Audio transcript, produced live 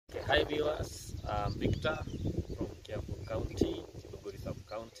Hi viewers, I'm Victor from Kiambu County, Gooseberries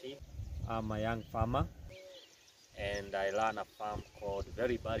County. I'm a young farmer and I run a farm called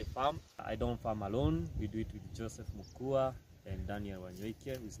Gooseberries Farm. I don't farm alone, we do it with Joseph Mukua and Daniel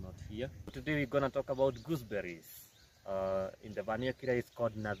Wanyuike, who is not here. Today we're going to talk about gooseberries. In the vernacular it's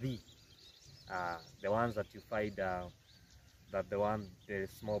called Nathi. The ones that you find, the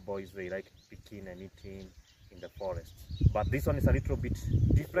small boys, they like picking and eating in the forest. But this one is a little bit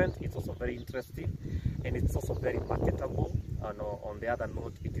different. It's also very interesting and it's also very marketable, and on the other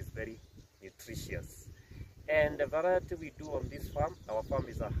note it is very nutritious. And the variety we do on this farm, our farm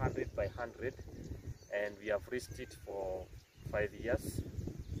is 100 by 100 and we have raised it for 5 years.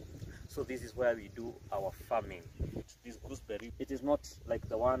 So this is where we do our farming. This gooseberry, it is not like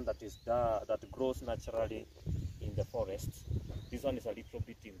the one that grows naturally in the forest. This one is a little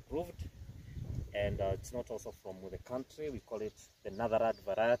bit improved, and it's not also from the country. We call it the Netherland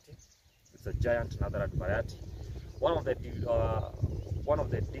variety. It's a giant Netherland variety. One of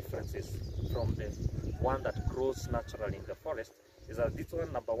the differences from the one that grows naturally in the forest is that this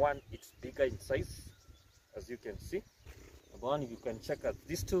one, number one, it's bigger in size, as you can see. Number one, you can check out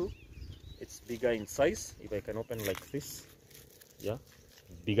these two, it's bigger in size. If I can open like this, yeah,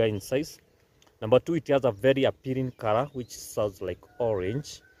 bigger in size. Number two, it has a very appealing color which sounds like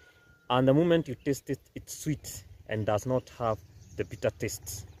orange, and the moment you taste it, it's sweet and does not have the bitter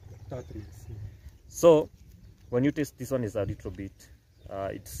taste. So when you taste this one, is a little bit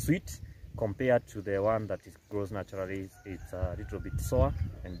it's sweet compared to the one that grows naturally. It's a little bit sour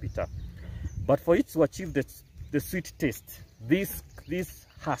and bitter. But for it to achieve the sweet taste, this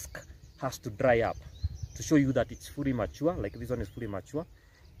husk has to dry up to show you that it's fully mature. Like this one is fully mature.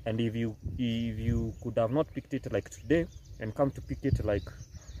 And if you could have not picked it like today and come to pick it like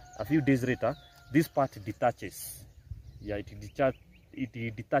a few days later, this part detaches. Yeah,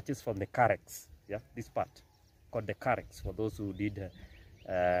 it detaches from the carex. Yeah, this part called the carex, for those who did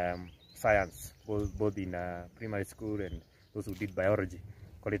science, both in primary school and those who did biology,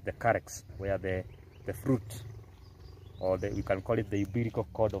 call it the carex, where the fruit, or we can call it the umbilical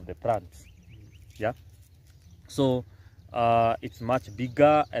cord of the plant. Yeah, so it's much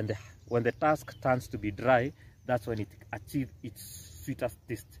bigger, and when the tusk turns to be dry, that's when it achieves its sweetest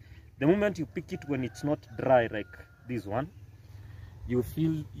taste. The moment you pick it when it's not dry like this one, you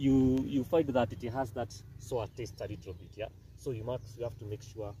find that it has that sour taste a little bit. Yeah, so you have to make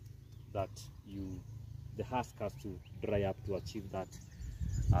sure that the husk has to dry up to achieve that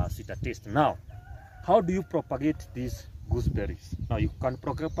sweeter taste. Now, how do you propagate these gooseberries? Now, you can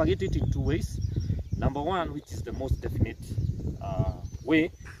propagate it in two ways. Number one, which is the most definite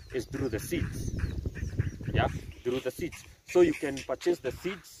way, is through the seeds. Yeah, through the seeds. So you can purchase the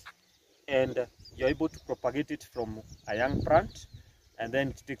seeds and you're able to propagate it from a young plant, and then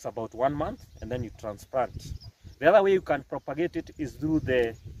it takes about 1 month and then you transplant. The other way you can propagate it is through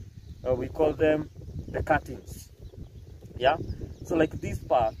the, we call them the cuttings. Yeah, so like this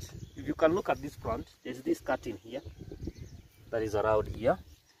part, if you can look at this plant, there's this cutting here that is around here.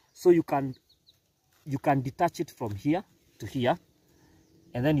 So you can detach it from here to here,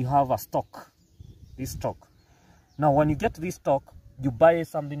 and then you have a stalk, this stalk. Now when you get this stalk, you buy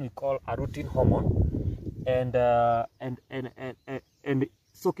something we call a rooting hormone, and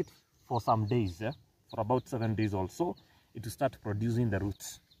soak it for some days, yeah? For about 7 days or so, it will start producing the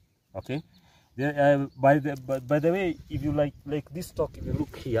roots. Okay. By the way, if you like this stalk, if you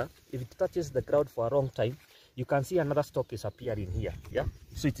look here, if it touches the ground for a long time, you can see another stalk is appearing here. Yeah,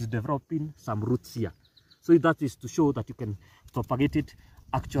 so it is developing some roots here. So that is to show that you can propagate it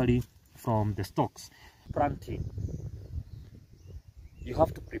actually from the stalks. Planting, you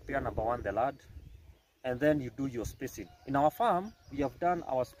have to prepare, number one, the land, and then you do your spacing. In our farm, we have done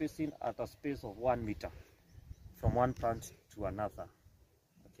our spacing at a space of 1 meter from one plant to another.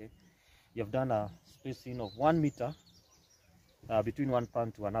 Okay, you have done a spacing of 1 meter between one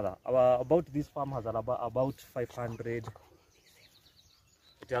plant to another. About this farm has about 500.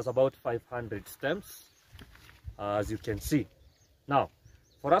 It has about 500 stems, as you can see. Now,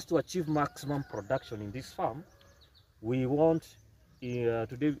 for us to achieve maximum production in this farm, we want,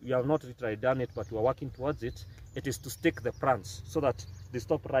 today we have not literally done it, but we are working towards it. It is to stake the plants so that they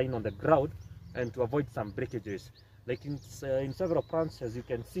stop lying on the ground and to avoid some breakages. Like in several plants, as you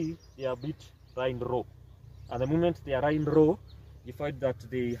can see, they are a bit lying row. And the moment they are lying row, you find that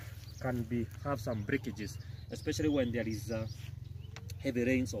they can have some breakages, especially when there is heavy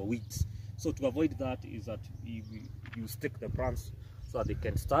rains or winds. So to avoid that is that you stick the plants so that they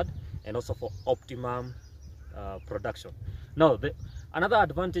can start, and also for optimum production. Now, another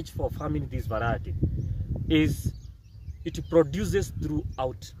advantage for farming this variety is it produces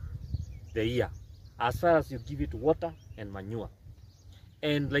throughout the year, as far as you give it water and manure.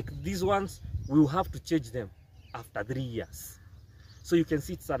 And like these ones, we will have to change them after 3 years. So you can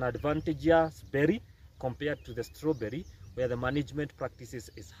see it's an advantageous berry compared to the strawberry, where the management practices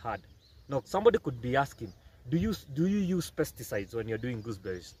is hard. Now, somebody could be asking, do you use pesticides when you're doing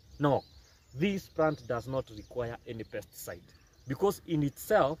gooseberries? No, this plant does not require any pesticide, because in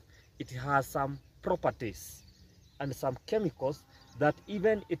itself, it has some properties and some chemicals that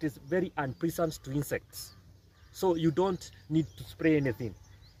even it is very unpleasant to insects. So you don't need to spray anything.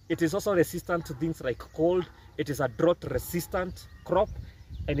 It is also resistant to things like cold. It is a drought resistant crop,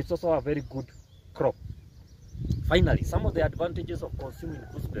 and it's also a very good crop. Finally, some of the advantages of consuming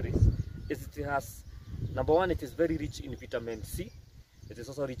gooseberries is it has, number one, it is very rich in vitamin C. It is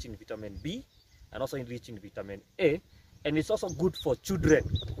also rich in vitamin B, and also rich in vitamin A. And it's also good for children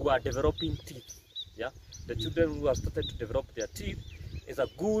who are developing teeth. Yeah, the children who have started to develop their teeth, is a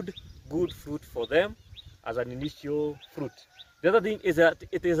good fruit for them as an initial fruit. The other thing is that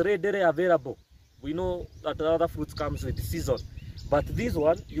it is readily available. We know that the other fruits comes with the season, but this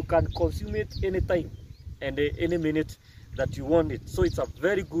one, you can consume it anytime and any minute that you want it. So it's a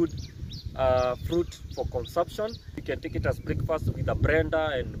very good fruit for consumption. You can take it as breakfast with a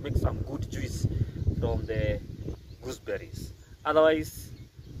blender and make some good juice from the gooseberries. Otherwise,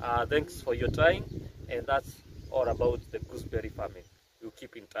 thanks for your time, and that's all about the gooseberry farming. We'll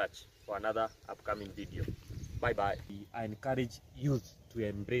keep in touch for another upcoming video. Bye bye. I encourage youth to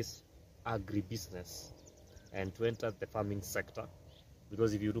embrace agribusiness and to enter the farming sector,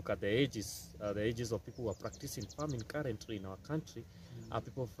 because if you look at the ages of people who are practicing farming currently in our country are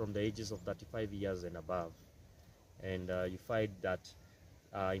people from the ages of 35 years and above. And you find that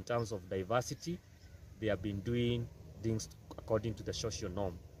in terms of diversity, they have been doing things according to the social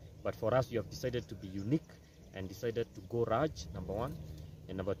norm. But for us, we have decided to be unique and decided to go large, number one.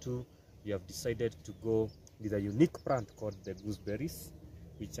 And number two, we have decided to go with a unique plant called the gooseberries,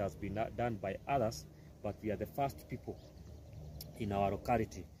 which has been done by others, but we are the first people in our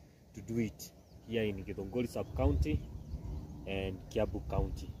locality to do it here in Githunguri sub-county and Kiambu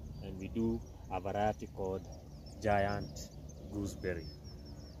county. And we do a variety called giant gooseberry.